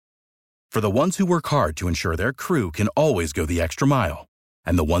For the ones who work hard to ensure their crew can always go the extra mile,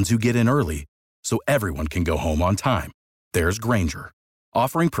 and the ones who get in early so everyone can go home on time, there's Grainger,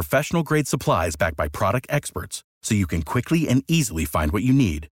 offering professional-grade supplies backed by product experts so you can quickly and easily find what you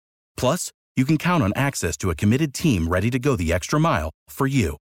need. Plus, you can count on access to a committed team ready to go the extra mile for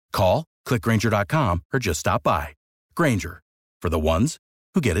you. Call, click Grainger.com, or just stop by. Grainger, for the ones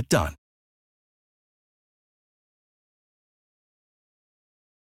who get it done.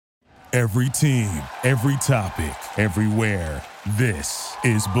 Every team, every topic, everywhere. This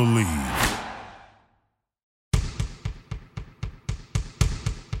is Believe.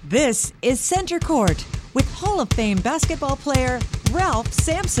 This is Center Court with Hall of Fame basketball player Ralph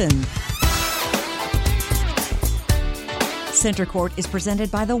Sampson. Center Court is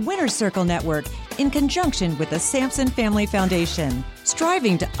presented by the Winner's Circle Network in conjunction with the Sampson Family Foundation,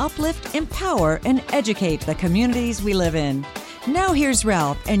 striving to uplift, empower, and educate the communities we live in. Now here's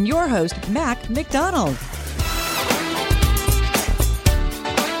Ralph and your host, Mac McDonald.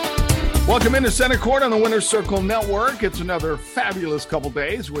 Welcome into Center Court on the Winner's Circle Network. It's another fabulous couple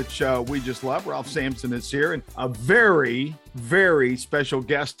days, which we just love. Ralph Sampson is here, and a very, very special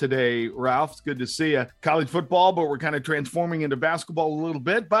guest today, Ralph. It's good to see you. College football, but we're kind of transforming into basketball a little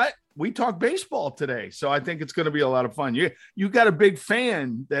bit, but we talk baseball today, so I think it's going to be a lot of fun. You got a big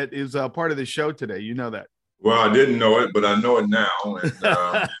fan that is part of the show today. You know that. Well, I didn't know it, but I know it now. And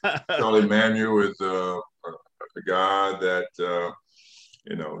Charlie Manuel is a guy that,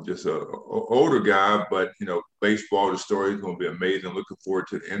 just an older guy, but, baseball, the story is going to be amazing. Looking forward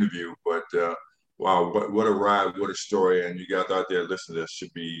to the interview. But, wow, what a ride, what a story. And you guys out there listening to this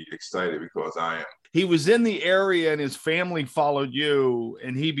should be excited because I am. He was in the area and his family followed you,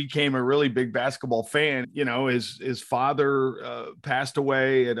 and he became a really big basketball fan. His father passed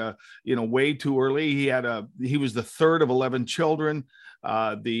away at way too early. He was the third of 11 children.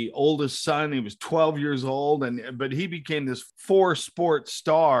 The oldest son, he was 12 years old, but he became this four-sport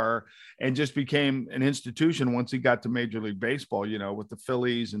star and just became an institution once he got to Major League Baseball, with the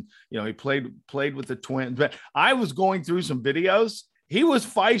Phillies, and he played with the Twins. But I was going through some videos. He was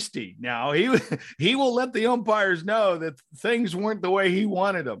feisty. Now he will let the umpires know that things weren't the way he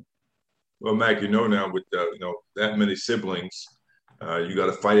wanted them. Well, Mac, now with that many siblings, you got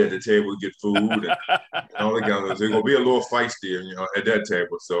to fight at the table to get food, and all the guys. They're gonna be a little feisty, at that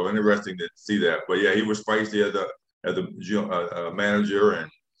table. So interesting to see that. But yeah, he was feisty as a manager,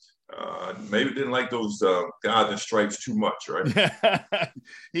 and maybe didn't like those guys in stripes too much, right?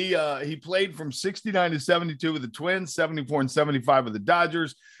 He played from 69 to 72 with the Twins, 74 and 75 with the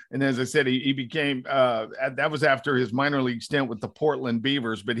Dodgers. And as I said, he became that was after his minor league stint with the Portland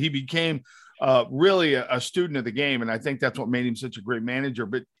Beavers, but he became really a student of the game. And I think that's what made him such a great manager.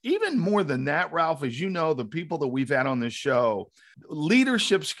 But even more than that, Ralph, as you know, the people that we've had on this show,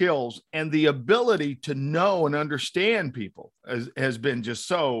 leadership skills and the ability to know and understand people has been just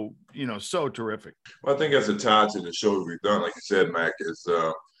so terrific. Well, I think that's a tie to the show we've done. Like you said, Mac, is,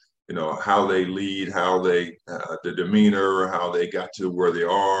 how they lead, how they, the demeanor, how they got to where they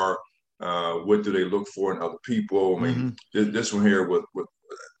are, what do they look for in other people. I mean, this one here would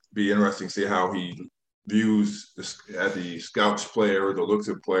be interesting to see how he views the scouts players or looks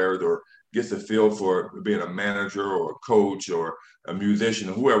at players or gets a feel for being a manager or a coach or a musician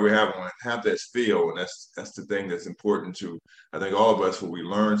or whoever we have that feel. And that's the thing that's important to, I think, all of us, where we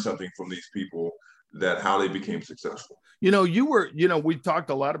learn something from these people, that how they became successful. We talked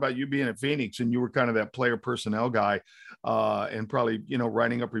a lot about you being at Phoenix, and you were kind of that player personnel guy, and probably,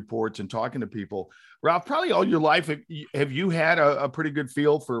 writing up reports and talking to people. Ralph, probably all your life, have you had a pretty good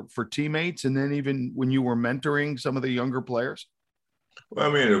feel for teammates? And then even when you were mentoring some of the younger players? Well,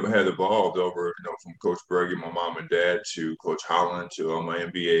 I mean, it had evolved over, from Coach Berge, my mom and dad, to Coach Holland, to all my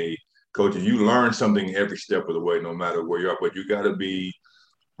NBA coaches. You learn something every step of the way, no matter where you're at, but you got to be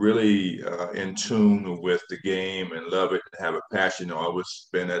really in tune with the game and love it and have a passion. I was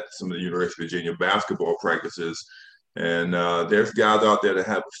been at some of the University of Virginia basketball practices, and there's guys out there that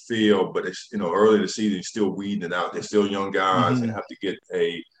have a feel, but it's, early in the season, you're still weeding it out. They're still young guys and have to get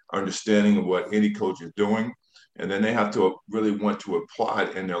a understanding of what any coach is doing. And then they have to really want to apply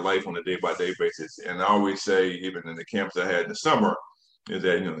it in their life on a day-by-day basis. And I always say, even in the camps I had in the summer, is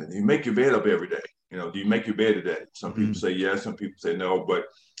that, you make your bed up every day. Do you make your bed today? Some people say yes, some people say no. But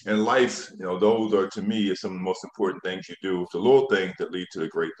in life, those are, to me, some of the most important things you do. It's the little things that lead to the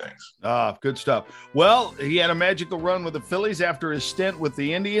great things. Good stuff. Well, he had a magical run with the Phillies after his stint with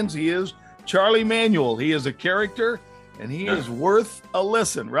the Indians. He is Charlie Manuel. He is a character, and he is worth a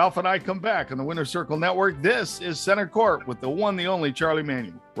listen. Ralph and I come back on the Winner's Circle Network. This is Center Court with the one, the only Charlie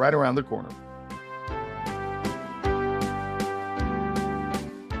Manuel, right around the corner.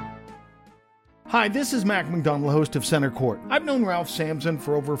 Hi, this is Mac McDonald, host of Center Court. I've known Ralph Sampson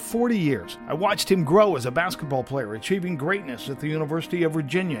for over 40 years. I watched him grow as a basketball player, achieving greatness at the University of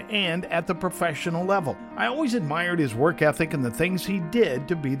Virginia and at the professional level. I always admired his work ethic and the things he did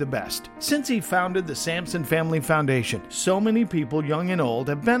to be the best. Since he founded the Sampson Family Foundation, so many people, young and old,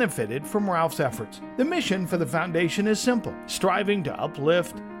 have benefited from Ralph's efforts. The mission for the foundation is simple: striving to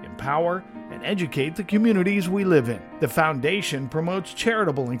uplift, empower, and educate the communities we live in. The foundation promotes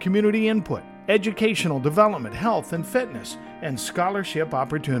charitable and community input, educational development, health and fitness, and scholarship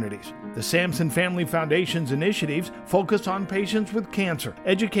opportunities. The Sampson Family Foundation's initiatives focus on patients with cancer,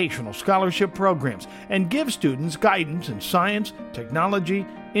 educational scholarship programs, and give students guidance in science, technology,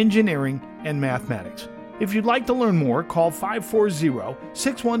 engineering, and mathematics. If you'd like to learn more, call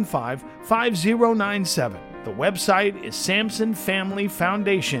 540-615-5097. The website is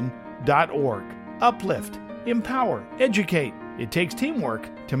samsonfamilyfoundation.org. Uplift, empower, educate. It takes teamwork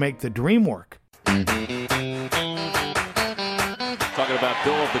to make the dream work. Talking about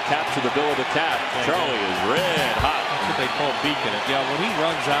Bill of the Cap to the Bill of the Cap. Charlie is red hot. That's what they call beaking it. Yeah, when he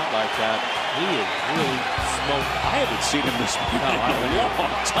runs out like that, he is really smoking. I haven't seen him this in a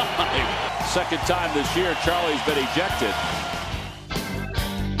long time. Second time this year, Charlie's been ejected.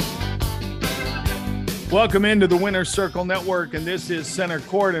 Welcome into the Winner's Circle Network, and this is Center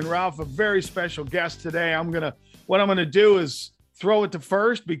Court. And Ralph, a very special guest today. What I'm gonna do is throw it to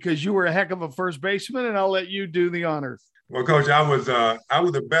first because you were a heck of a first baseman, and I'll let you do the honors. Well, Coach, I was a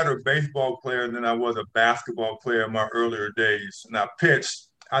better baseball player than I was a basketball player in my earlier days. And I pitched.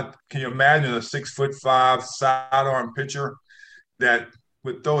 Can you imagine a 6'5" sidearm pitcher that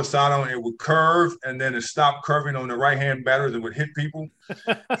would throw a sidearm, it would curve, and then it stopped curving on the right-hand batters and would hit people.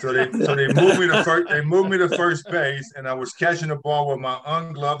 So they moved me to first. They moved me to first base, and I was catching the ball with my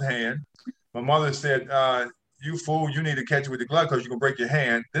ungloved hand. My mother said, "You fool! You need to catch it with the glove because you're gonna break your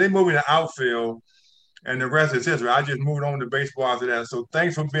hand." Then they moved me to outfield, and the rest is history. I just moved on to baseball after that. So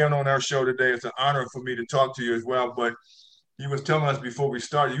thanks for being on our show today. It's an honor for me to talk to you as well. But you was telling us before we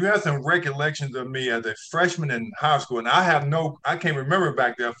started, you had some recollections of me as a freshman in high school, and I can't remember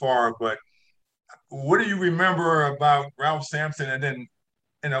back that far. But what do you remember about Ralph Sampson? And then,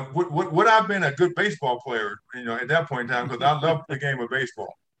 would I've been a good baseball player, at that point in time, because I loved the game of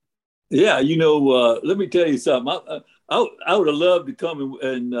baseball. Yeah, let me tell you something. I would have loved to come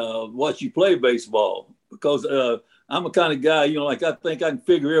and watch you play baseball because I'm a kind of guy, I think I can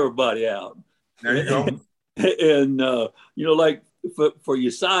figure everybody out. There you go. And, like for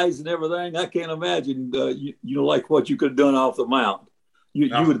your size and everything, I can't imagine, like what you could have done off the mound. You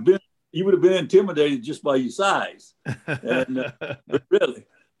would have been intimidated just by your size. And really.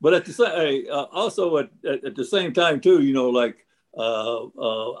 But at the same time, too,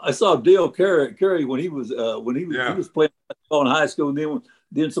 I saw Dale Carey when he was playing basketball in high school, and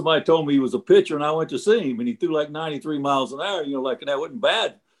then somebody told me he was a pitcher, and I went to see him, and he threw like 93 miles an hour. And that wasn't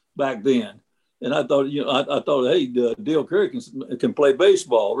bad back then. And I thought, hey, Dale Carey can play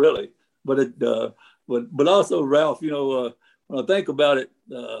baseball, really. But also, Ralph, when I think about it,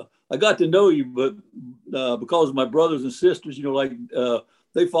 I got to know you, but because of my brothers and sisters,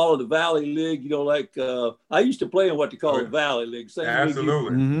 they follow the Valley League, I used to play in what they call the Valley League.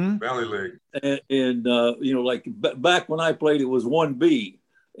 Absolutely. Mm-hmm. Valley League. And back when I played, it was 1B.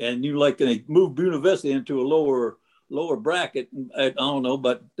 And they moved Buena Vista into a lower bracket, I don't know,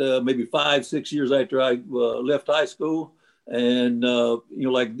 but maybe 5-6 years after I left high school. And,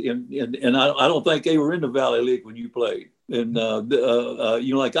 and I don't think they were in the Valley League when you played. And, I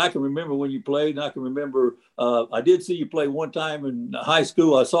can remember when you played, and I can remember I did see you play one time in high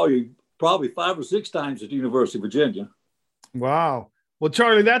school. I saw you probably 5 or 6 times at the University of Virginia. Wow. Well,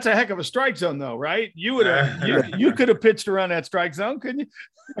 Charlie, that's a heck of a strike zone, though, right? You would have, you could have pitched around that strike zone, couldn't you?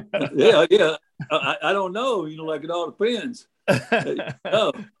 Yeah. I don't know. It all depends.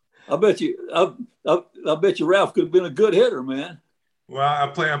 I bet you, Ralph could have been a good hitter, man. Well, I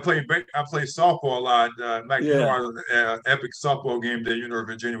play softball a lot. Back then, I was epic softball game at the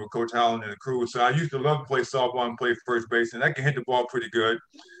University of Virginia with Coach Holland and the crew. So I used to love to play softball and play first base, and I can hit the ball pretty good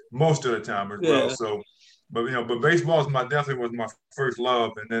most of the time as well. So, but baseball definitely was my first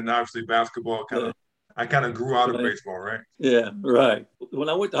love, and then obviously basketball I kind of grew out of baseball, right? Yeah, right. When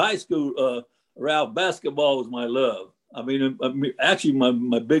I went to high school, Ralph, basketball was my love. I mean, actually,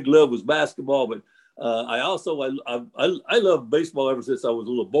 my big love was basketball, but I loved baseball ever since I was a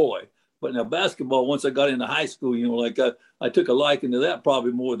little boy. But now basketball, once I got into high school, I took a liking to that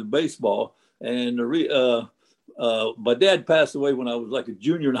probably more than baseball. And my dad passed away when I was like a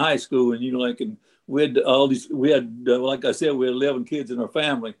junior in high school, and and like I said, we had 11 kids in our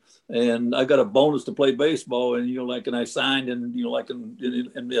family, and I got a bonus to play baseball, and and I signed, and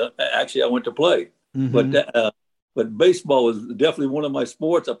actually I went to play, but baseball was definitely one of my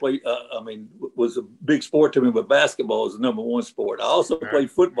sports. I played, was a big sport to me, but basketball is the number one sport. I also played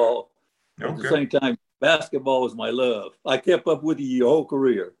football at the same time. Basketball was my love. I kept up with you your whole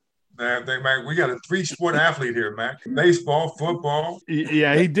career. Man, we got a 3-sport athlete here, man. Baseball, football.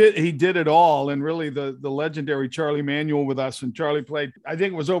 Yeah, he did it all. And really the legendary Charlie Manuel with us. And Charlie played, I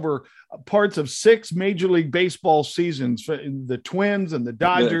think it was over parts of 6 Major League Baseball seasons, the Twins and the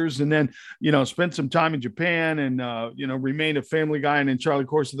Dodgers. Yeah. And then, spent some time in Japan and, remained a family guy. And then Charlie, of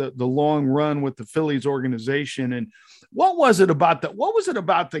course, the long run with the Phillies organization. And what was it about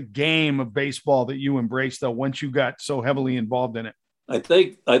the game of baseball that you embraced, though, once you got so heavily involved in it? I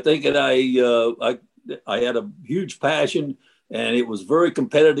think that I had a huge passion, and it was very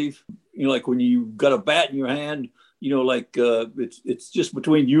competitive. Like when you got a bat in your hand, it's just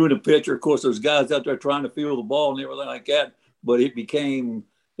between you and the pitcher. Of course, there's guys out there trying to field the ball and everything like that. But it became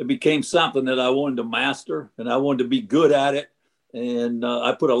something that I wanted to master, and I wanted to be good at it. And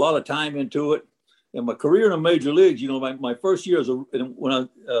I put a lot of time into it. And my career in the major leagues, my first year as a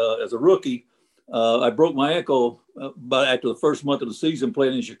rookie. I broke my ankle about after the first month of the season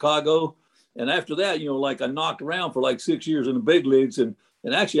playing in Chicago. And after that, I knocked around for like 6 years in the big leagues. And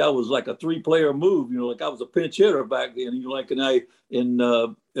actually I was like a 3-player move, I was a pinch hitter back then, I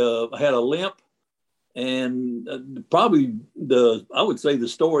had a limp. And probably I would say the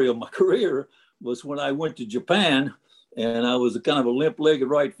story of my career was when I went to Japan, and I was a kind of a limp-legged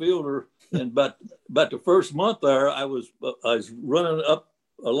right fielder. And about the first month there, I was running up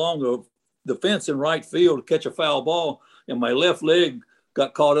along the fence in right field to catch a foul ball, and my left leg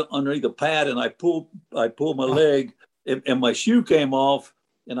got caught underneath the pad, and I pulled my leg, and my shoe came off,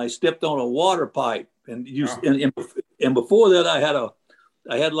 and I stepped on a water pipe, and before that I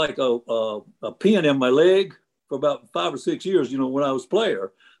had like a pin in my leg for about 5 or 6 years, when I was a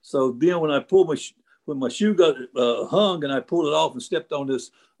player. So then when when my shoe got hung and I pulled it off and stepped on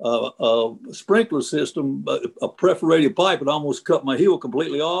this sprinkler system, a perforated pipe, it almost cut my heel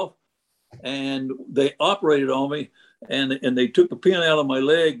completely off. And they operated on me, and they took the pin out of my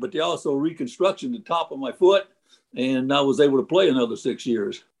leg, but they also reconstructed the top of my foot, and I was able to play another 6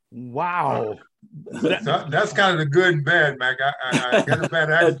 years. Wow. That's kind of the good and bad, Mac. I got a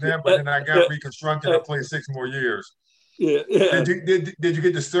bad accident, but then I got reconstructed. I played 6 more years. Yeah. Did you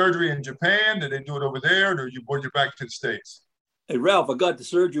get the surgery in Japan? Did they do it over there, or you brought you back to the States? Hey, Ralph, I got the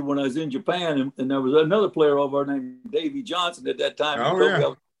surgery when I was in Japan, and there was another player over there named Davey Johnson at that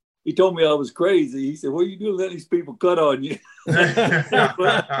time. He told me I was crazy. He said, "What are you doing letting these people cut on you?" but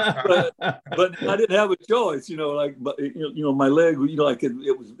I didn't have a choice, my leg,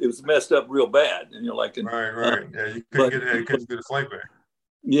 it was messed up real bad, and right. Yeah, you couldn't get a flight back.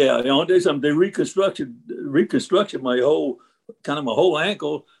 Yeah, they reconstructed my whole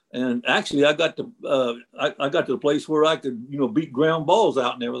ankle, and actually I got to the place where I could beat ground balls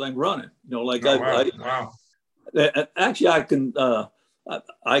out and everything running. Wow. Actually, I can.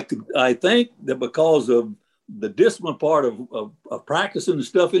 I think that because of the discipline part of practicing the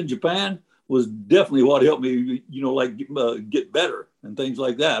stuff in Japan was definitely what helped me, get better and things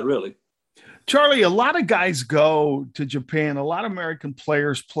like that, really. Charlie, a lot of guys go to Japan. A lot of American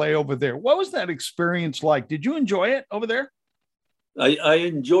players play over there. What was that experience like? Did you enjoy it over there? I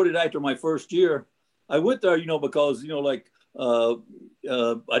enjoyed it after my first year. I went there, because,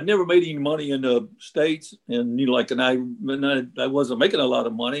 I'd never made any money in the States, and I wasn't making a lot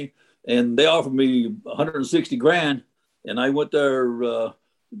of money, and they offered me $160,000, and I went there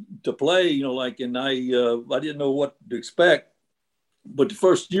to play, and I didn't know what to expect. But the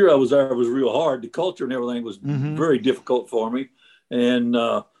first year I was there was real hard. The culture and everything was very difficult for me, and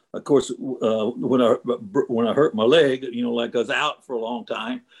of course when I hurt my leg, I was out for a long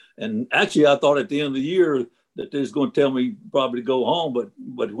time, and actually I thought at the end of the year that they was going to tell me probably to go home. But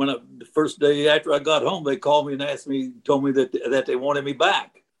when the first day after I got home, they called me and told me that they wanted me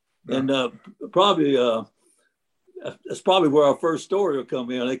back. Yeah. And that's probably where our first story will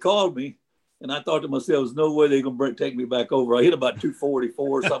come in. They called me, and I thought to myself, there's no way they're going to take me back over. I hit about 244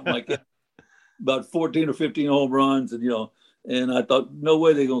 or something like that, about 14 or 15 home runs. And I thought, no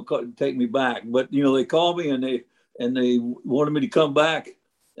way they're going to take me back. But, they called me and they wanted me to come back.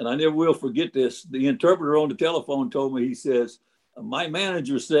 And I never will forget this. The interpreter on the telephone told me, he says, my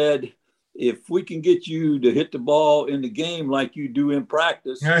manager said if we can get you to hit the ball in the game like you do in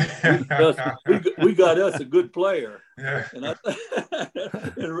practice, we got us a good player. Yeah. And,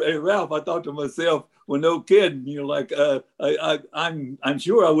 and Ralph, I thought to myself, well, no kidding, like I'm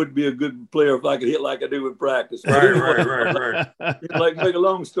sure I would be a good player if I could hit like I do in practice. Right. Like, make a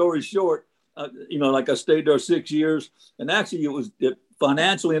long story short, like I stayed there 6 years, and actually it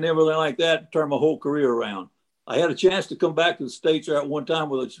financially and everything like that turned my whole career around. I had a chance to come back to the States at one time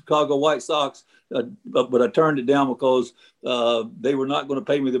with the Chicago White Sox, but I turned it down because they were not going to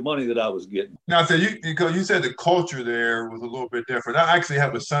pay me the money that I was getting. Now, so because you said the culture there was a little bit different. I actually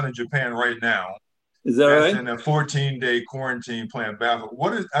have a son in Japan right now. Is that right? In a 14-day quarantine playing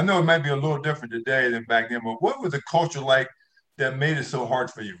basketball. I know it might be a little different today than back then, but what was the culture like that made it so hard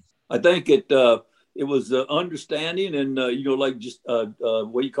for you? I think it was understanding and like just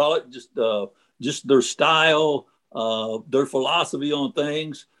what do you call it? Just their style, their philosophy on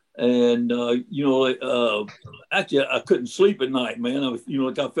things. And, actually I couldn't sleep at night, man. I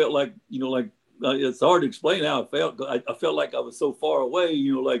felt like, it's hard to explain how I felt. I felt like I was so far away,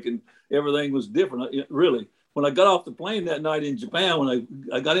 and everything was different. Really, when I got off the plane that night in Japan, when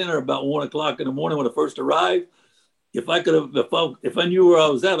I got in there about 1 o'clock in the morning when I first arrived, if I knew where I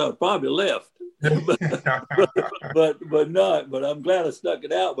was at, I'd probably left. but I'm glad I stuck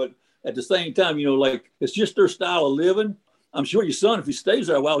it out. But at the same time, it's just their style of living. I'm sure your son, if he stays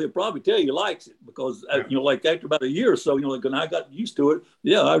there a while, he'll probably tell you he likes it because, like after about a year or so, when I got used to it,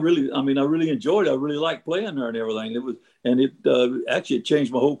 yeah, I really enjoyed it. I really liked playing there and everything. It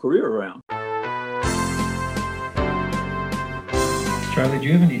changed my whole career around. Charlie, do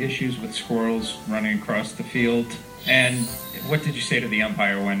you have any issues with squirrels running across the field? And what did you say to the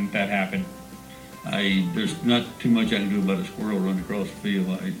umpire when that happened? There's not too much I can do about a squirrel running across the field.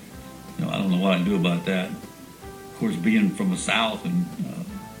 I don't know what I can do about that. Of course, being from the South and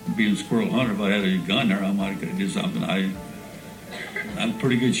being a squirrel hunter, if I had a gun there, I might have do something. I'm a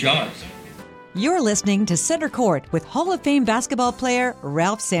pretty good shot. You're listening to Center Court with Hall of Fame basketball player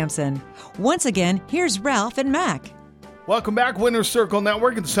Ralph Sampson. Once again, here's Ralph and Mac. Welcome back, Winner's Circle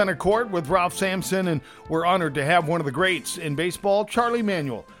Network at Center Court with Ralph Sampson, and we're honored to have one of the greats in baseball, Charlie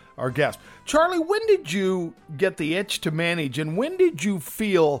Manuel, our guest. Charlie, when did you get the itch to manage, and when did you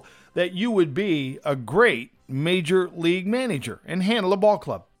feel that you would be a great major league manager and handle a ball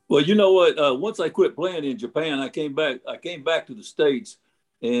club? Well, you know what? Once I quit playing in Japan, I came back to the States,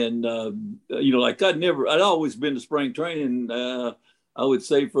 and I'd always been to spring training. I would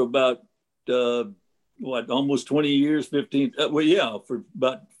say for about almost 20 years, 15. For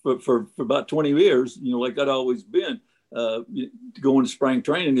about 20 years. Like I'd always been going to spring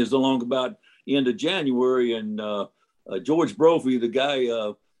training is along about end of January, and George Brophy, the guy.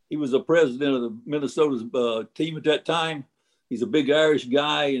 He was the president of the Minnesota team at that time. He's a big Irish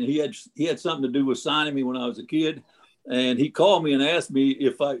guy, and he had something to do with signing me when I was a kid. And he called me and asked me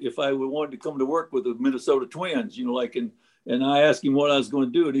if I wanted to come to work with the Minnesota Twins. And I asked him what I was going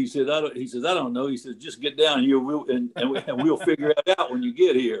to do, and he said, I don't know. He said, just get down here, and we'll figure it out when you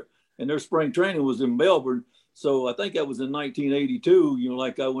get here. And their spring training was in Melbourne. So I think that was in 1982.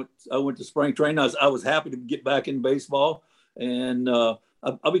 I went to spring training. I was happy to get back in baseball, and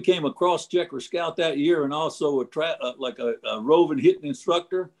I became a cross-checker scout that year, and also a roving hitting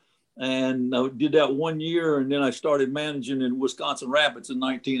instructor. And I did that 1 year, and then I started managing in Wisconsin Rapids in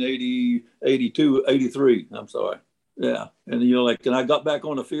 1983. I'm sorry. Yeah. And, and I got back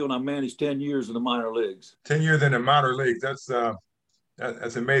on the field, and I managed 10 years in the minor leagues. 10 years in the minor leagues. That's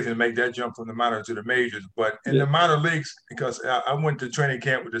amazing to make that jump from the minor to the majors. But in the minor leagues, because I went to training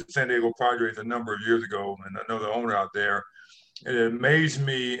camp with the San Diego Padres a number of years ago, and I know the owner out there. It amazed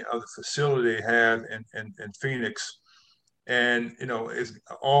me of the facility they have in Phoenix. And, it's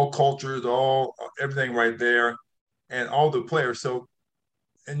all cultures, everything right there, and all the players. So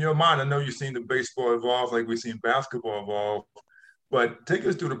in your mind, I know you've seen the baseball evolve like we've seen basketball evolve, but take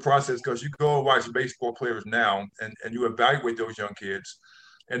us through the process, because you go and watch baseball players now and you evaluate those young kids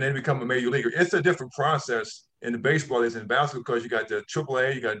and then become a major leaguer. It's a different process in the baseball as in basketball, because you got the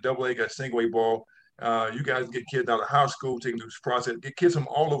AAA, you got AA, you got single A ball. You guys get kids out of high school, taking through this process, get kids from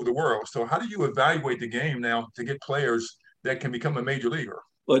all over the world. So how do you evaluate the game now to get players that can become a major leaguer?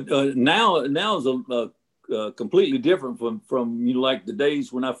 But now is completely different from like the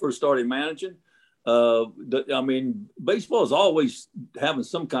days when I first started managing. Baseball is always having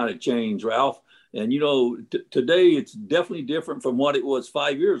some kind of change, Ralph. And today it's definitely different from what it was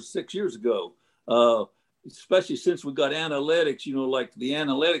 6 years ago. Especially since we got analytics, the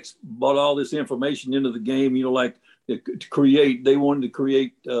analytics brought all this information into the game, they wanted to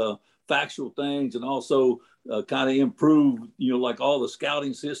create factual things, and also kind of improve, like all the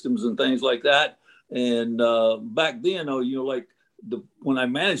scouting systems and things like that. And back then, like when I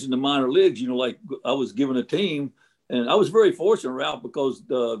managed in the minor leagues, like I was given a team, and I was very fortunate, Ralph, because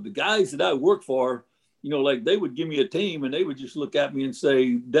the guys that I worked for, like they would give me a team and they would just look at me and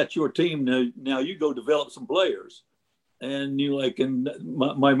say, "That's your team. Now you go develop some players." And and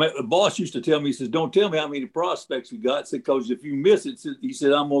my boss used to tell me, he says, "Don't tell me how many prospects we got, because if you miss it," he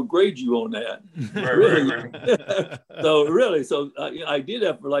said, "I'm gonna grade you on that." Right. So I did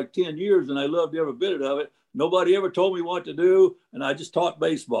that for like 10 years, and I loved every bit of it. Nobody ever told me what to do, and I just taught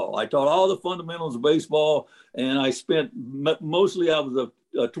baseball. I taught all the fundamentals of baseball, and I spent mostly I was a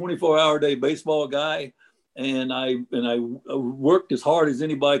 24-hour day baseball guy, and I worked as hard as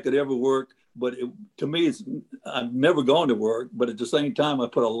anybody could ever work. But to me, I've never gone to work. But at the same time, I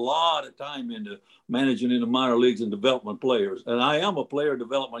put a lot of time into managing in the minor leagues and development players. And I am a player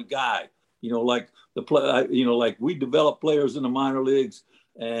development guy. Like we develop players in the minor leagues.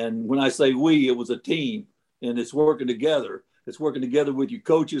 And when I say we, it was a team, and it's working together. It's working together with your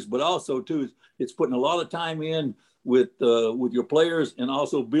coaches, but also too, it's putting a lot of time in with your players and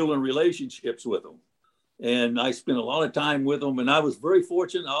also building relationships with them. And I spent a lot of time with them, and I was very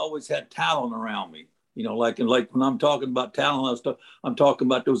fortunate. I always had talent around me, like when I'm talking about talent, I'm talking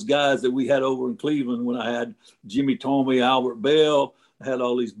about those guys that we had over in Cleveland when I had Jimmy Thome, Albert Bell. I had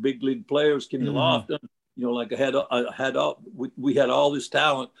all these big league players, Kenny Lofton. We had all this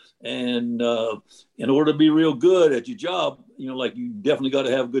talent, and in order to be real good at your job, you definitely got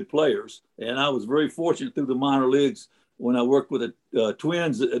to have good players. And I was very fortunate through the minor leagues when I worked with the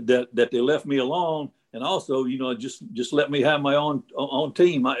Twins that they left me alone. And also, just let me have my own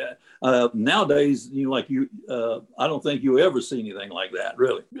team. Nowadays, I don't think you'll ever see anything like that,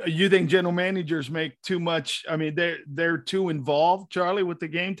 really. You think general managers make too much? I mean, they're too involved, Charlie, with the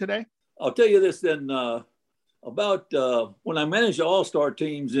game today? I'll tell you this then. About when I managed all-star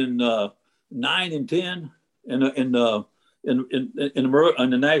teams in 9 and 10 in the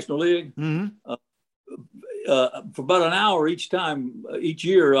National League. Mm-hmm. For about an hour each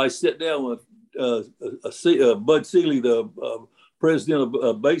year, I sit down with Bud Selig, the president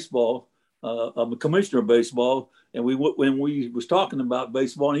of baseball, I'm a commissioner of baseball, and when we was talking about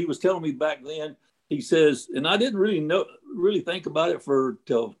baseball, and he was telling me back then, he says, and I didn't really think about it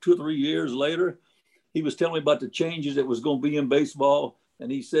till 2 or 3 years later. He was telling me about the changes that was going to be in baseball, and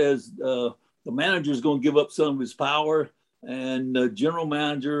he says the manager is going to give up some of his power, and the general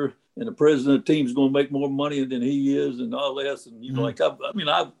manager and the president of the team is going to make more money than he is, and all this. And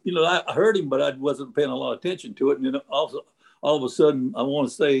I heard him, but I wasn't paying a lot of attention to it. And then also, all of a sudden, I want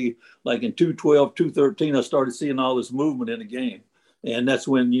to say, like in 2012, 2013, I started seeing all this movement in the game, and that's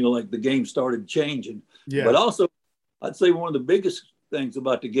when the game started changing. Yeah. But also, I'd say one of the biggest things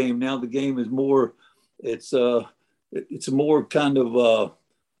about the game now, the game is more. It's more kind of.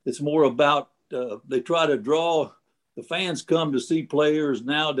 It's more about. They try to draw. The fans come to see players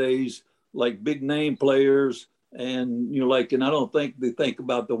nowadays, like big name players, and and I don't think they think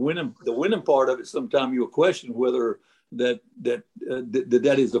about the winning part of it. Sometimes you'll question whether that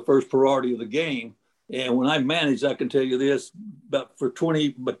is the first priority of the game. And when I managed, I can tell you this: about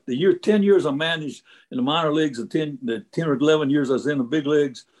 10 years I managed in the minor leagues, the 10 or 11 years I was in the big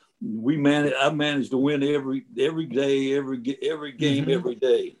leagues, I managed to win every day, every game, every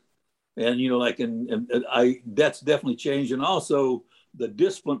day. And that's definitely changed. And also the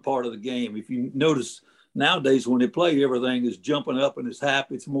discipline part of the game. If you notice nowadays when they play, everything is jumping up and it's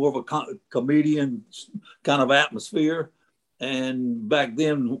happy. It's more of a comedian kind of atmosphere. And back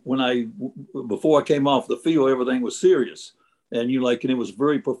then, before I came off the field, everything was serious, and and it was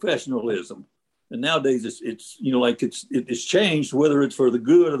very professionalism. And nowadays, it's changed. Whether it's for the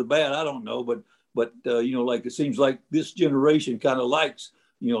good or the bad, I don't know. But it seems like this generation kind of likes.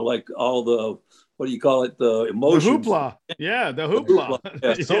 All the, what do you call it? The emotions. The hoopla. Yeah, the hoopla.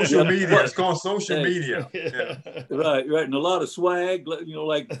 Yeah. Social media. It's called social media. Yeah. Right. And a lot of swag,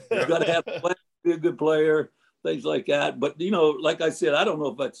 you got to have swag, be a good player, things like that. But, like I said, I don't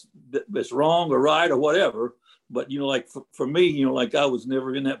know if that's wrong or right or whatever. But, for me, I was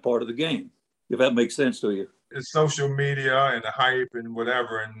never in that part of the game, if that makes sense to you. It's social media and the hype and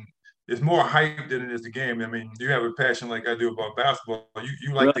whatever. And it's more hype than it is the game. I mean, you have a passion like I do about basketball.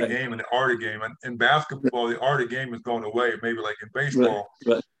 You like the game and the art of the game. And in basketball, the art of the game is going away. Maybe like in baseball,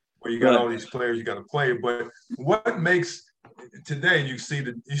 where you got all these players you got to play. But what makes today you see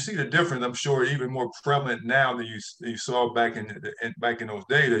the difference? I'm sure even more prevalent now than you saw back in those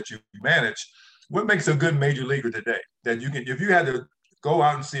days that you managed. What makes a good major leaguer today? That you can, if you had to go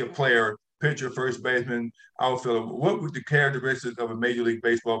out and see a player pitcher, first baseman, outfielder. What would the characteristics of a Major League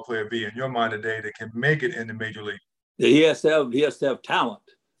Baseball player be in your mind today that can make it in the Major League? He has to have talent.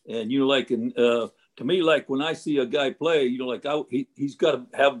 And, to me, like when I see a guy play, he's got to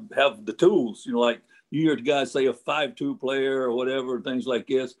have the tools. Like you hear the guys say a 5'2" player or whatever, things like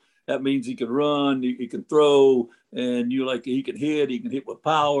this. That means he can run, he can throw, and he can hit with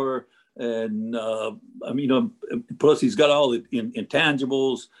power. And plus he's got all the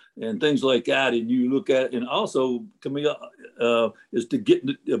intangibles and things like that. And you look at, and also to me, is to get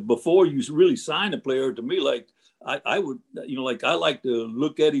before you really sign a player. To me, like I would, I like to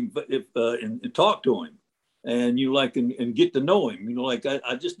look at him and talk to him, and and get to know him.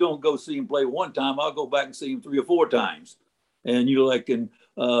 I just don't go see him play one time. I'll go back and see him 3 or 4 times, and I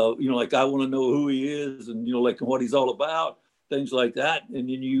want to know who he is, and and what he's all about, things like that. And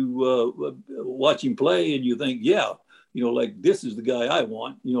then you watch him play, and you think, yeah, this is the guy I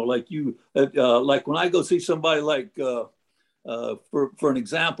want. Like when I go see somebody like, for an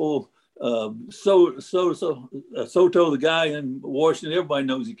example. Soto, the guy in Washington, everybody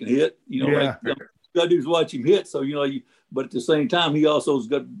knows he can hit. Got dudes watch him hit. So but at the same time, he also has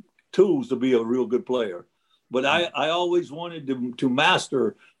got tools to be a real good player. But I always wanted to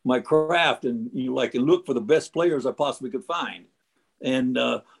master my craft and and look for the best players I possibly could find. And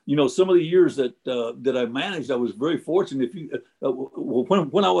some of the years that I managed, I was very fortunate.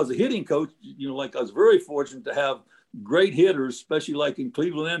 When I was a hitting coach, I was very fortunate to have great hitters, especially like in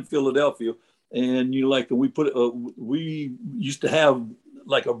Cleveland and Philadelphia. And we used to have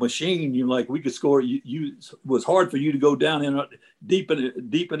like a machine. We could score. It was hard for you to go down in deep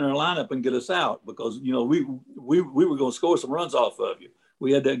in our lineup and get us out because we were going to score some runs off of you.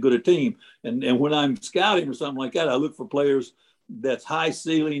 We had that good a team. And when I'm scouting or something like that, I look for players that's high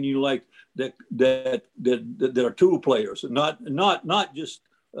ceiling. That are tool players, not just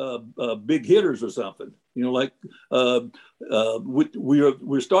big hitters or something. We're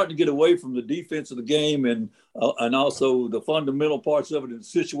starting to get away from the defense of the game and also the fundamental parts of it and the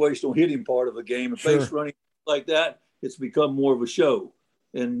situational hitting part of the game and base running like that. It's become more of a show,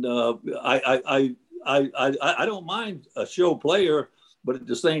 and I don't mind a show player, but at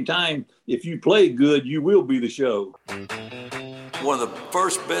the same time, if you play good, you will be the show. One of the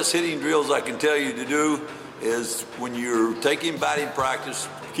first best hitting drills I can tell you to do is when you're taking batting practice,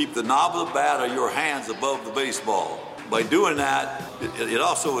 keep the knob of the bat or your hands above the baseball. By doing that, it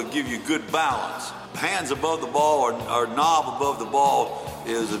also will give you good balance. Hands above the ball or knob above the ball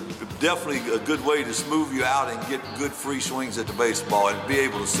is definitely a good way to smooth you out and get good free swings at the baseball and be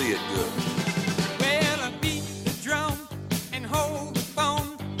able to see it good. Well, I beat the drum and hold the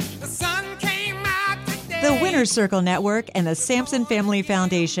phone. The sun came out today. The Winner's Circle Network and the Sampson Family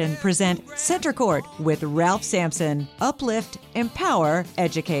Foundation present Center Court with Ralph Sampson. Uplift, empower,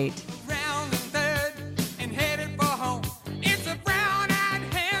 educate. Round and third and headed for home. It's a brown-eyed,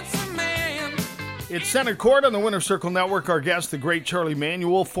 handsome man. It's Center Court on the Winner's Circle Network. Our guest, the great Charlie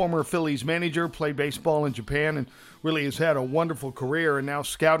Manuel, former Phillies manager, played baseball in Japan and really has had a wonderful career and now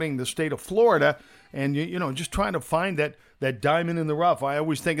scouting the state of Florida and, just trying to find that diamond in the rough. I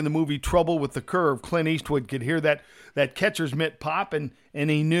always think in the movie Trouble with the Curve, Clint Eastwood could hear that catcher's mitt pop and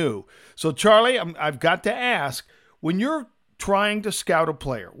he knew. So, Charlie, I've got to ask, when you're trying to scout a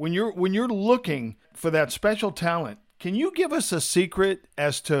player, when you're looking for that special talent, can you give us a secret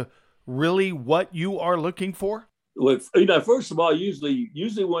as to really what you are looking for? Well, first of all, usually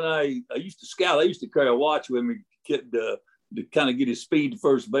when I used to scout, I used to carry a watch with me to kind of get his speed to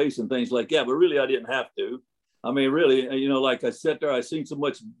first base and things like that. But really, I didn't have to. I mean, really, like I sat there, I seen so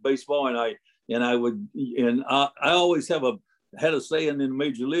much baseball, and I always had a saying in the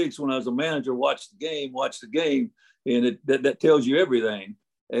major leagues when I was a manager: watch the game, and that tells you everything.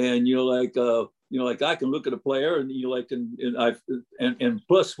 And I can look at a player, and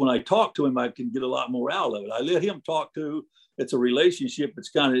plus when I talk to him, I can get a lot more out of it. I let him talk to. It's a relationship. It's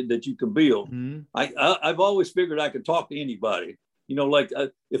kind of that you can build. Mm-hmm. I've always figured I could talk to anybody. When I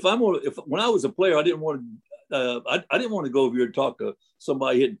was a player, I didn't want to go over here and talk to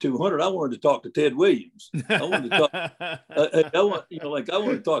somebody hitting 200. I wanted to talk to Ted Williams. I wanted to talk. I wanted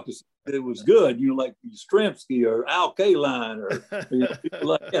to talk to somebody that was good. like Yastrzemski or Al Kaline or people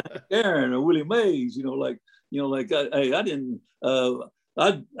like Aaron or Willie Mays. I didn't.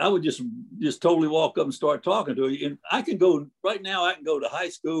 I would just totally walk up and start talking to you. And I can go to high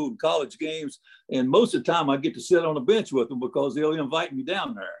school and college games, and most of the time I get to sit on a bench with them because they'll invite me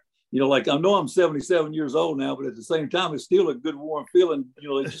down there. I know I'm 77 years old now, but at the same time, it's still a good warm feeling,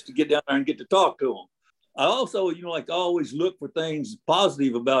 just to get down there and get to talk to them. I also, I always look for things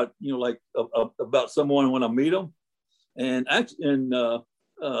positive about, about someone when I meet them. And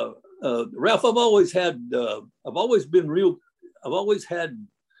Ralph, I've always been real. I've always had,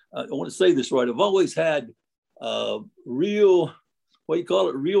 I want to say this right. I've always had real, what do you call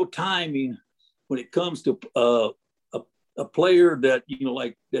it? Real timing when it comes to a player that,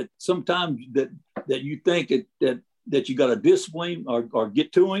 like that sometimes that you think that you got to discipline or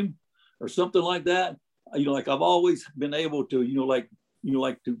get to him or something like that. Like I've always been able to,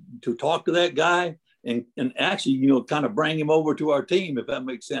 to talk to that guy and actually, kind of bring him over to our team, if that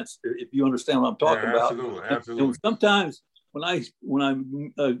makes sense, if you understand what I'm talking about. Absolutely. And sometimes when I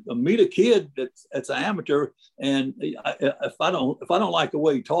meet a kid that's an amateur, and if I don't like the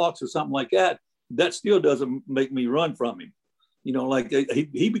way he talks or something like that, that still doesn't make me run from him. Like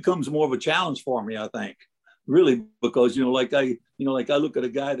he becomes more of a challenge for me, I think, really, because like I look at a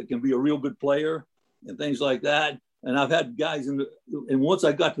guy that can be a real good player and things like that. And I've had guys and once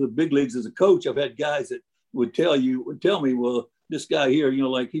I got to the big leagues as a coach, I've had guys that would tell me, well, this guy here, he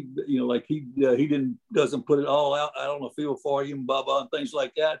doesn't put it all out on the field for you, and blah, blah, and things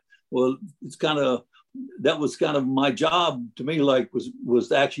like that. Well, that was kind of my job to me, like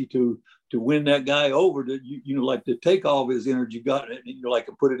was actually to win that guy over, to to take all of his energy,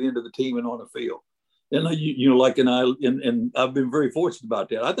 and put it into the team and on the field. And and I've been very fortunate about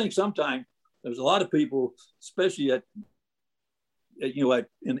that. I think sometimes there's a lot of people, especially in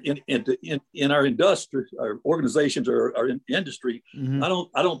our industry, our organizations, or our industry. Mm-hmm.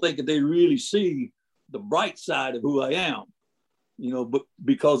 I don't think that they really see the bright side of who I am. But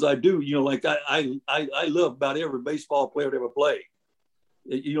because I do, I love about every baseball player that ever played.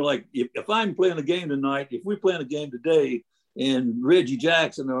 Like if I'm playing a game tonight, if we're playing a game today, and Reggie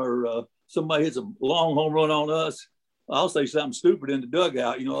Jackson or somebody hits a long home run on us, I'll say something stupid in the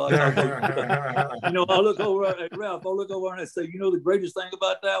dugout. I'll look over at Ralph. I'll look over and I say, the greatest thing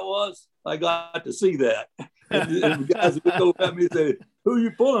about that was I got to see that. And the guys would look over at me and say, "Who are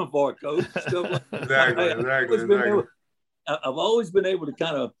you pulling for, coach?" Stuff like exactly. I've always been able to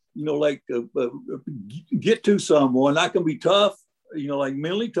kind of, get to someone. I can be tough, like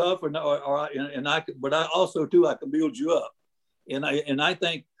mentally tough, but I also too I can build you up, and I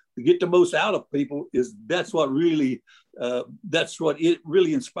think to get the most out of people that's what it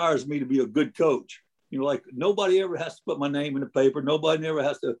really inspires me to be a good coach. Like nobody ever has to put my name in the paper. Nobody ever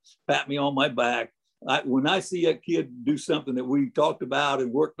has to pat me on my back. When I see a kid do something that we talked about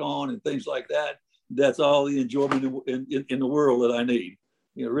and worked on and things like that, that's all the enjoyment in the world that I need.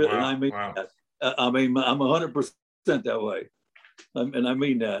 Really. Wow, and I mean, wow. I'm 100% that way. And I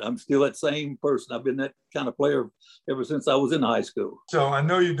mean that. I'm still that same person. I've been that kind of player ever since I was in high school. So I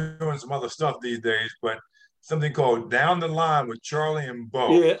know you're doing some other stuff these days, but something called Down the Line with Charlie and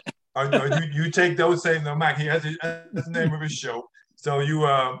Bo. Yeah. You take those same, Mike, that's the name of his show. So you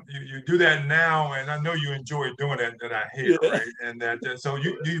do that now, and I know you enjoy doing that I hear, yeah. Right? And that so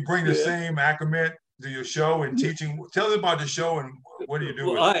you bring the same acumen to your show and teaching. Tell us about the show and what do you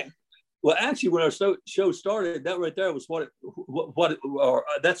do with it? Well, actually, when our show started, that right there was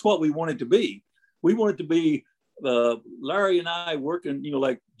that's what we wanted to be. We wanted to be Larry and I working,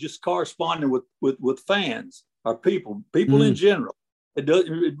 just corresponding with fans, our people in general. It does,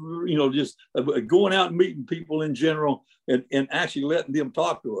 just going out and meeting people in general and actually letting them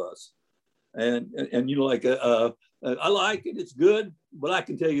talk to us. And I like it. It's good, but I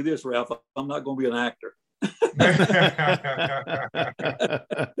can tell you this, Ralph, I'm not going to be an actor.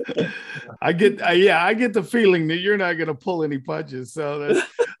 I get the feeling that you're not going to pull any punches. So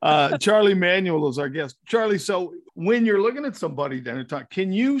that's Charlie Manuel is our guest. Charlie, so when you're looking at somebody down talk,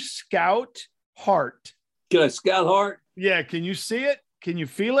 can you scout heart? Can I scout heart? Yeah. Can you see it? Can you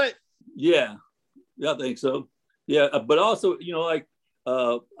feel it? Yeah, I think so. Yeah, but also, I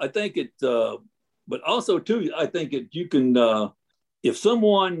think it. But also too, I think you can. If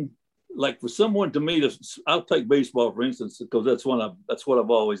someone. Like for someone to me, I'll take baseball for instance, because that's what I've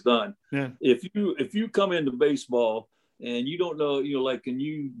always done. Yeah. If you come into baseball and you don't know, and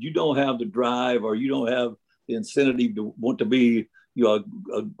you don't have the drive or you don't have the incentive to want to be, a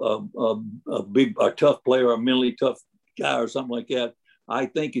tough player, a mentally tough guy or something like that, I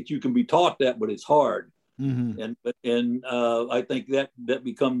think that you can be taught that, but it's hard. Mm-hmm. And I think that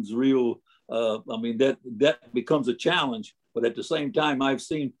becomes real. That becomes a challenge. But at the same time, I've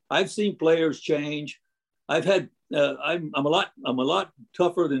seen players change. I'm a lot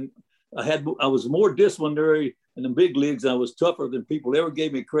tougher than I was more disciplinary in the big leagues. I was tougher than people ever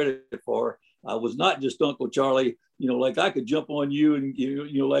gave me credit for. I was not just Uncle Charlie, I could jump on you and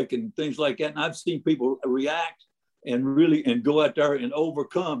and things like that. And I've seen people react and go out there and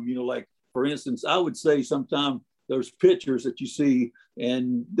overcome. For instance, I would say sometimes there's pitchers that you see,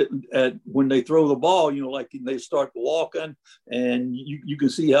 and when they throw the ball, like they start walking, and you can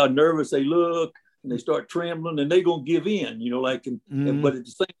see how nervous they look, and they start trembling, and they're gonna give in, but at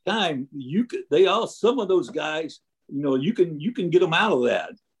the same time, some of those guys, you can get them out of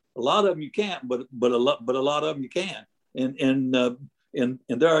that. A lot of them you can't, but a lot of them you can, and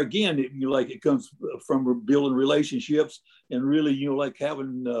there again, it comes from building relationships and really, like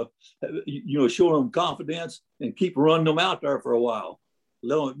having, showing them confidence and keep running them out there for a while.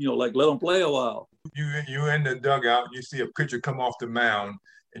 Let them play a while. You in the dugout, you see a pitcher come off the mound,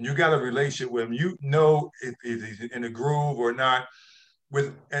 and you got a relationship with him. If he's in the groove or not.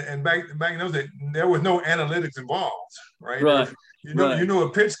 And back in those days, there was no analytics involved, right? Right. You know a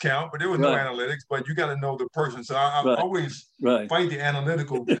pitch count, but there was no analytics. But you got to know the person. So I always fight the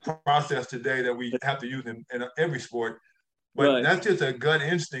analytical process today that we have to use in every sport. But that's just a gut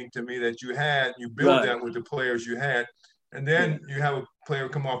instinct to me that you had. You build that with the players you had, and then you have a player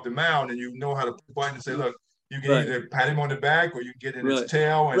come off the mound, and you know how to button and say, "Look, you can either pat him on the back or you can get in his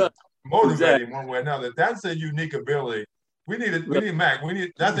tail and motivate him one way or another." That's a unique ability. We need Mac.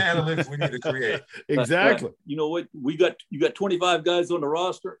 That's the analytics we need to create. Exactly. Right. You know what? You got 25 guys on the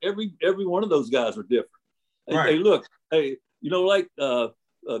roster. Every one of those guys are different. Hey, look. Hey,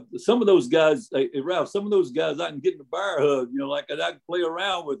 some of those guys. Hey, Ralph. Some of those guys I can get in the bear hug. I can play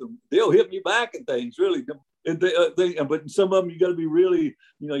around with them. They'll hit me back and things. Really. But some of them you got to be really.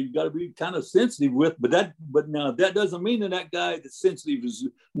 You got to be kind of sensitive with. But now that doesn't mean that guy that's sensitive is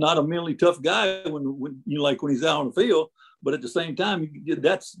not a mentally tough guy when he's out on the field. But at the same time,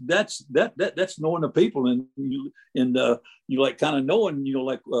 that's knowing the people and you kind of knowing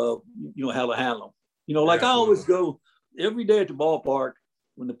how to handle them. I always go every day at the ballpark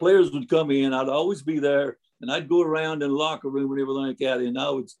when the players would come in. I'd always be there, and I'd go around in the locker room and everything like that, and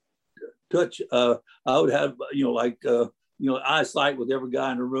I would touch. I would have eyesight with every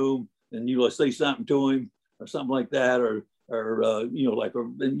guy in the room, and say something to him or something like that, and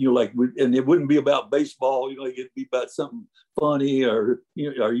it wouldn't be about baseball, it'd be about something funny or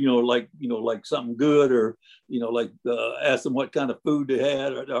something good or, ask them what kind of food they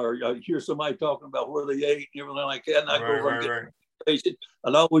had or hear somebody talking about where they ate and everything like that. And I go over and get conversation.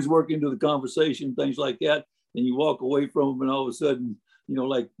 I'd always work into the conversation, things like that. And you walk away from them and all of a sudden,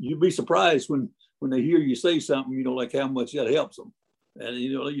 you'd be surprised when they hear you say something, how much that helps them. And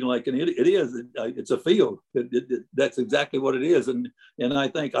and it's a field. That's exactly what it is. And I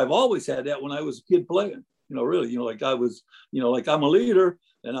think I've always had that when I was a kid playing. Really, I was, I'm a leader,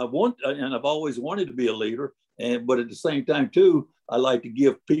 and I've always wanted to be a leader. But at the same time too, I like to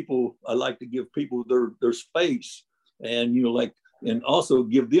give people their space, and and also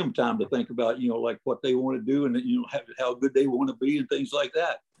give them time to think about what they want to do and how good they want to be and things like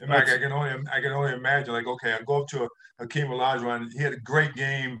that. And Mike, I can only imagine, okay, I go up to Hakeem Olajuwon. He had a great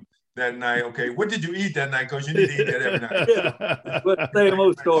game that night. Okay, what did you eat that night? Because you need to eat that every night. But same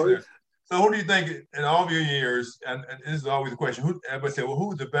old stories. So who do you think in all of your years, and this is always the question, everybody say, well,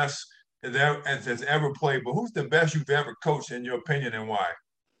 who's the best that's ever played, but who's the best you've ever coached in your opinion and why?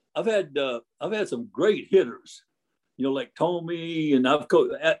 I've had some great hitters. Like Tommy, and I've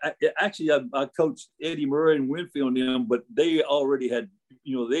coached. I coached Eddie Murray and Winfield and them, but they already had,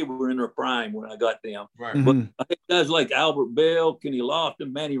 they were in their prime when I got them. Right. But I think guys like Albert Bell, Kenny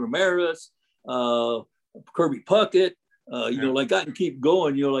Lofton, Manny Ramirez, Kirby Puckett, I can keep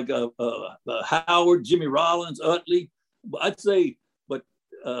going. Howard, Jimmy Rollins, Utley. I'd say, but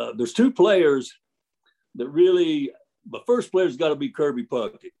there's two players that really. The first player's got to be Kirby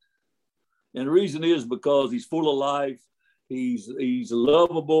Puckett. And the reason is because he's full of life. He's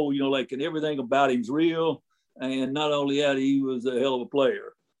lovable, and everything about him's real. And not only that, he was a hell of a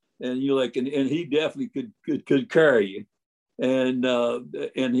player. And and he definitely could carry you. And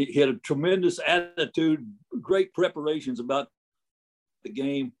he had a tremendous attitude, great preparations about the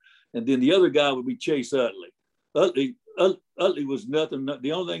game. And then the other guy would be Chase Utley. Utley was nothing.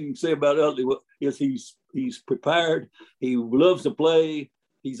 The only thing you can say about Utley is he's prepared. He loves to play.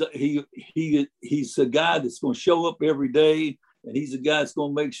 He's a guy that's going to show up every day, and he's a guy that's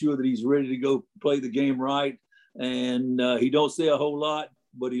going to make sure that he's ready to go play the game right. And he don't say a whole lot,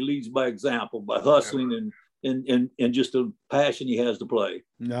 but he leads by example, by hustling and just the passion he has to play.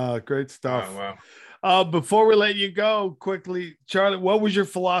 No, great stuff. Oh, wow. Before we let you go, quickly, Charlie, what was your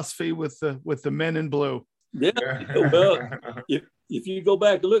philosophy with the men in blue? Yeah, well, if you go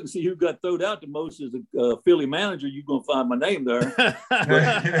back and look and see who got thrown out the most as a Philly manager, you're gonna find my name there.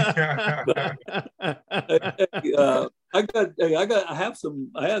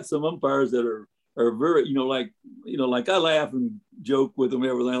 I had some umpires that are are very, like I laugh and joke with them,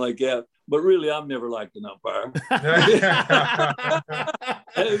 everything like that. But really, I've never liked an umpire.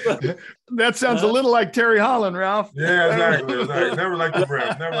 That sounds a little like Terry Holland, Ralph. Yeah, exactly. Never liked the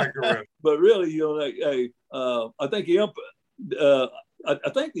ref. Never liked the ref. But really, I think I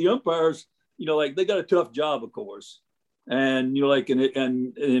think the umpires, they got a tough job, of course, and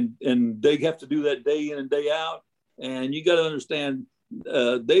and they have to do that day in and day out, and you got to understand.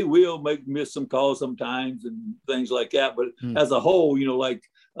 They will miss some calls sometimes and things like that, but as a whole,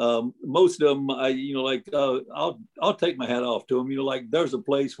 most of them, I'll take my hat off to them. There's a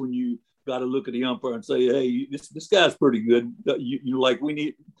place when you got to look at the umpire and say, hey, this guy's pretty good.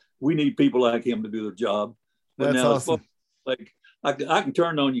 We need people like him to do their job. But that's awesome. I can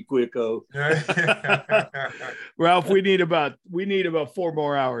turn on you quick, Ralph, we need about 4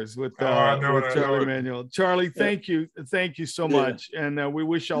 more hours with Charlie Manuel. Charlie, thank you so much, and we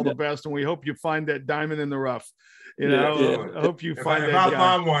wish you all the best, and we hope you find that diamond in the rough. I hope you find that. If I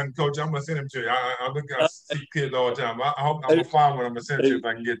find one, Coach, I'm gonna send him to you. I see kids all the time. I hope I'm gonna find one. I'm gonna send it to you if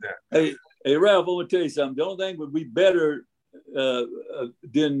I can get that. Hey, Ralph, I want to tell you something. The only thing would be better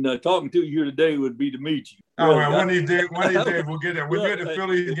than talking to you here today would be to meet you. All right, one of these days we'll get there. We'll get the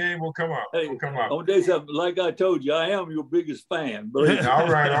Phillies game. We'll come up. Hey, I want to tell you something. Like I told you, I am your biggest fan. All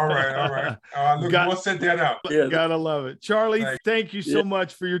right. We'll set that up. Yeah, gotta love it, Charlie. Thank you so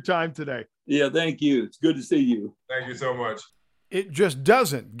much for your time today. Yeah, thank you. It's good to see you. Thank you so much. It just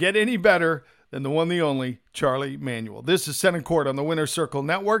doesn't get any better than the one, the only Charlie Manuel. This is Center Court on the Winner's Circle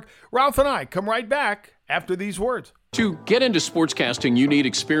Network. Ralph and I come right back after these words. To get into sportscasting, you need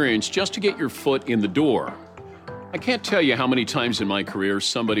experience just to get your foot in the door. I can't tell you how many times in my career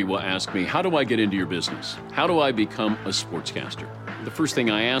somebody will ask me, how do I get into your business? How do I become a sportscaster? The first thing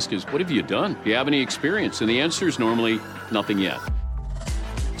I ask is, what have you done? Do you have any experience? And the answer is normally nothing yet.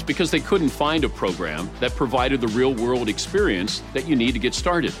 It's because they couldn't find a program that provided the real-world experience that you need to get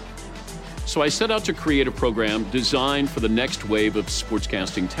started. So I set out to create a program designed for the next wave of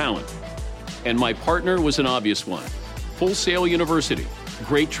sportscasting talent. And my partner was an obvious one. Full Sail University,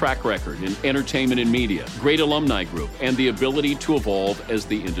 great track record in entertainment and media, great alumni group, and the ability to evolve as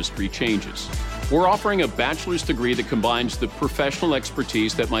the industry changes. We're offering a bachelor's degree that combines the professional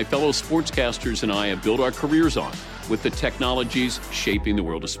expertise that my fellow sportscasters and I have built our careers on with the technologies shaping the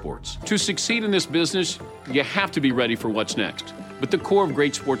world of sports. To succeed in this business, you have to be ready for what's next. But the core of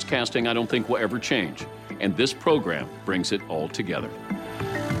great sportscasting I don't think will ever change. And this program brings it all together.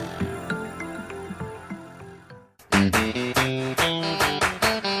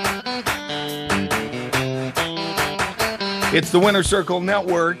 It's the Winner's Circle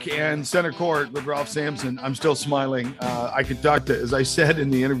Network and Center Court with Ralph Sampson. I'm still smiling. I could talk to, as I said in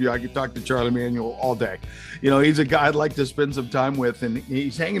the interview, I could talk to Charlie Manuel all day. He's a guy I'd like to spend some time with, and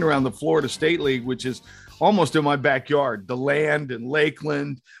he's hanging around the Florida State League, which is almost in my backyard. The Land and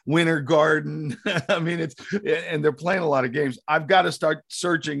Lakeland, Winter Garden. I mean, and they're playing a lot of games. I've got to start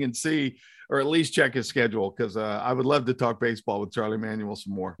searching and see, or at least check his schedule, because I would love to talk baseball with Charlie Manuel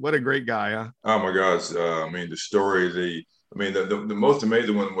some more. What a great guy, huh? Oh my gosh! The story, the most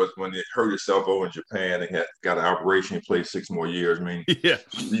amazing one was when he hurt his elbow in Japan and got an operation. He played 6 more years.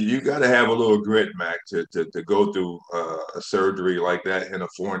 You got to have a little grit, Mac, to go through a surgery like that in a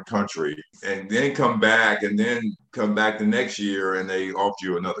foreign country, and then come back the next year, and they offer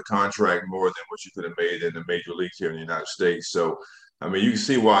you another contract more than what you could have made in the major leagues here in the United States. So, you can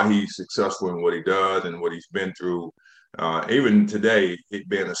see why he's successful in what he does and what he's been through. Even today,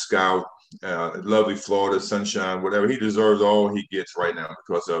 being a scout, lovely Florida sunshine, whatever, he deserves all he gets right now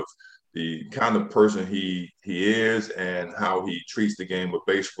because of the kind of person he is and how he treats the game of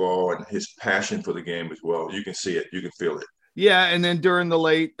baseball and his passion for the game as well. You can see it. You can feel it. Yeah, and then during the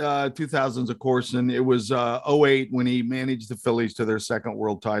late 2000s, of course, and it was 2008 when he managed the Phillies to their second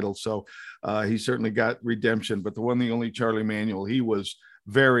world title. So he certainly got redemption. But the one, the only Charlie Manuel, he was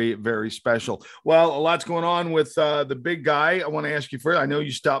very, very special. Well, a lot's going on with the big guy. I want to ask you first. I know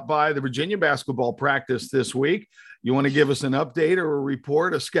you stopped by the Virginia basketball practice this week. You want to give us an update or a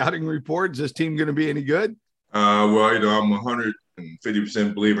report, a scouting report? Is this team going to be any good? I'm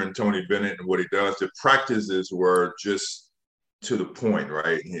 150% believer in Tony Bennett and what he does. The practices were just to the point,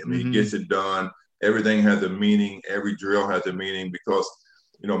 right? He gets it done. Everything has a meaning. Every drill has a meaning because,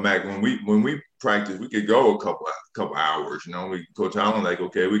 Mac, when we practice, we could go a couple hours. Coach Allen,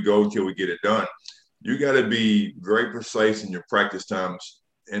 okay, we go until we get it done. You got to be very precise in your practice times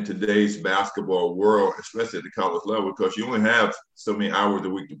in today's basketball world, especially at the college level, because you only have so many hours a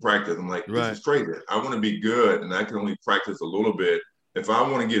week to practice. I'm like, This is crazy. I want to be good, and I can only practice a little bit. If I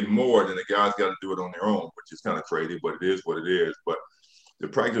want to get more, then the guys got to do it on their own, which is kind of crazy, but it is what it is. But the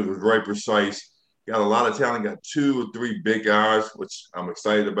practice was very precise. got a lot of talent. Got 2 or 3 big guys, which I'm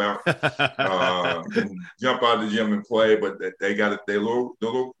excited about. Can jump out of the gym and play, but they got it. They're a little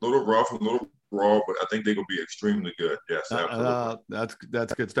rough, a little raw, but I think they're gonna be extremely good. Yes, absolutely.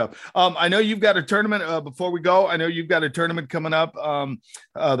 That's good stuff. I know you've got a tournament. Before we go, I know you've got a tournament coming up.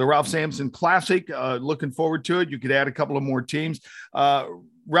 The Ralph Sampson Classic. Looking forward to it. You could add a couple of more teams.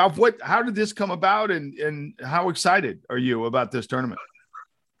 Ralph, how did this come about, and how excited are you about this tournament?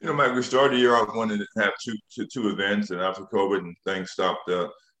 You know, Mike, we started the year out wanting to have two events, and after COVID and things stopped,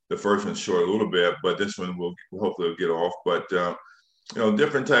 the first one short a little bit, but this one will hopefully get off. But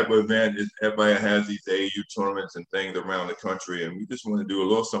different type of event is everybody has these AAU tournaments and things around the country, and we just want to do a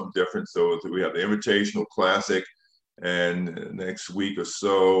little something different. So we have the Invitational Classic, and next week or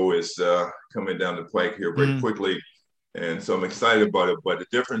so is coming down the pike here very quickly. And so I'm excited about it, but the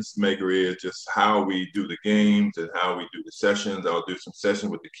difference maker is just how we do the games and how we do the sessions. I'll do some sessions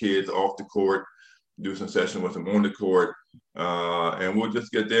with the kids off the court, do some sessions with them on the court, and we'll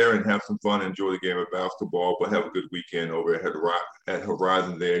just get there and have some fun, enjoy the game of basketball, but have a good weekend over at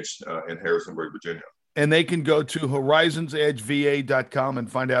Horizon's Edge in Harrisonburg, Virginia. And they can go to horizonsedgeva.com and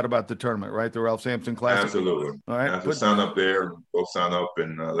find out about the tournament, right? The Ralph Sampson Classic. Absolutely. All right. Sign up there. Go sign up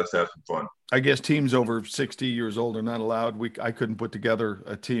and let's have some fun. I guess teams over 60 years old are not allowed. I couldn't put together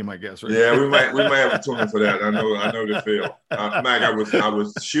a team, I guess. Right? Yeah, we might have a tournament for that. I know the feel. Mac, I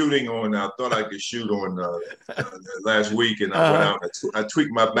was shooting on. I thought I could shoot on last week, and I went out. I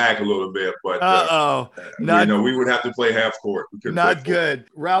tweaked my back a little bit, but we would have to play half court. Not good.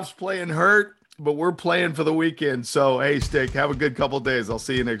 Ralph's playing hurt, but we're playing for the weekend. So, hey, Stick, have a good couple of days. I'll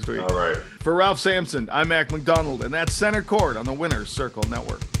see you next week. All right. For Ralph Sampson, I'm Mac McDonald, and that's Center Court on the Winner's Circle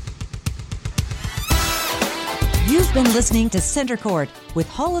Network. You've been listening to Center Court with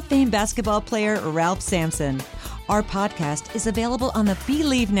Hall of Fame basketball player Ralph Sampson. Our podcast is available on the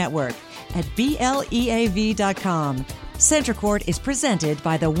Believe Network at BLEAV.com. Center Court is presented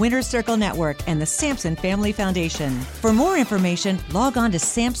by the Winner's Circle Network and the Sampson Family Foundation. For more information, log on to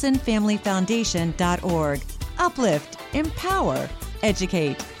SampsonFamilyFoundation.org. Uplift, empower,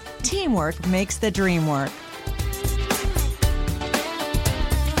 educate. Teamwork makes the dream work.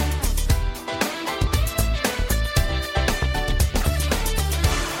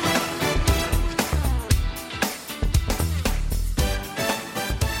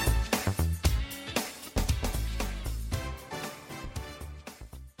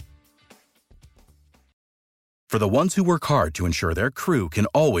 For the ones who work hard to ensure their crew can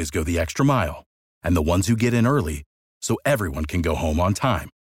always go the extra mile, and the ones who get in early so everyone can go home on time,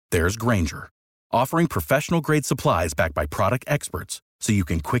 there's Grainger, offering professional-grade supplies backed by product experts so you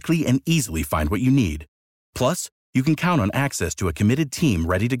can quickly and easily find what you need. Plus, you can count on access to a committed team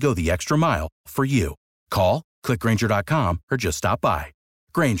ready to go the extra mile for you. Call, click Grainger.com, or just stop by.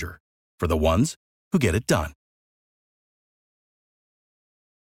 Grainger, for the ones who get it done.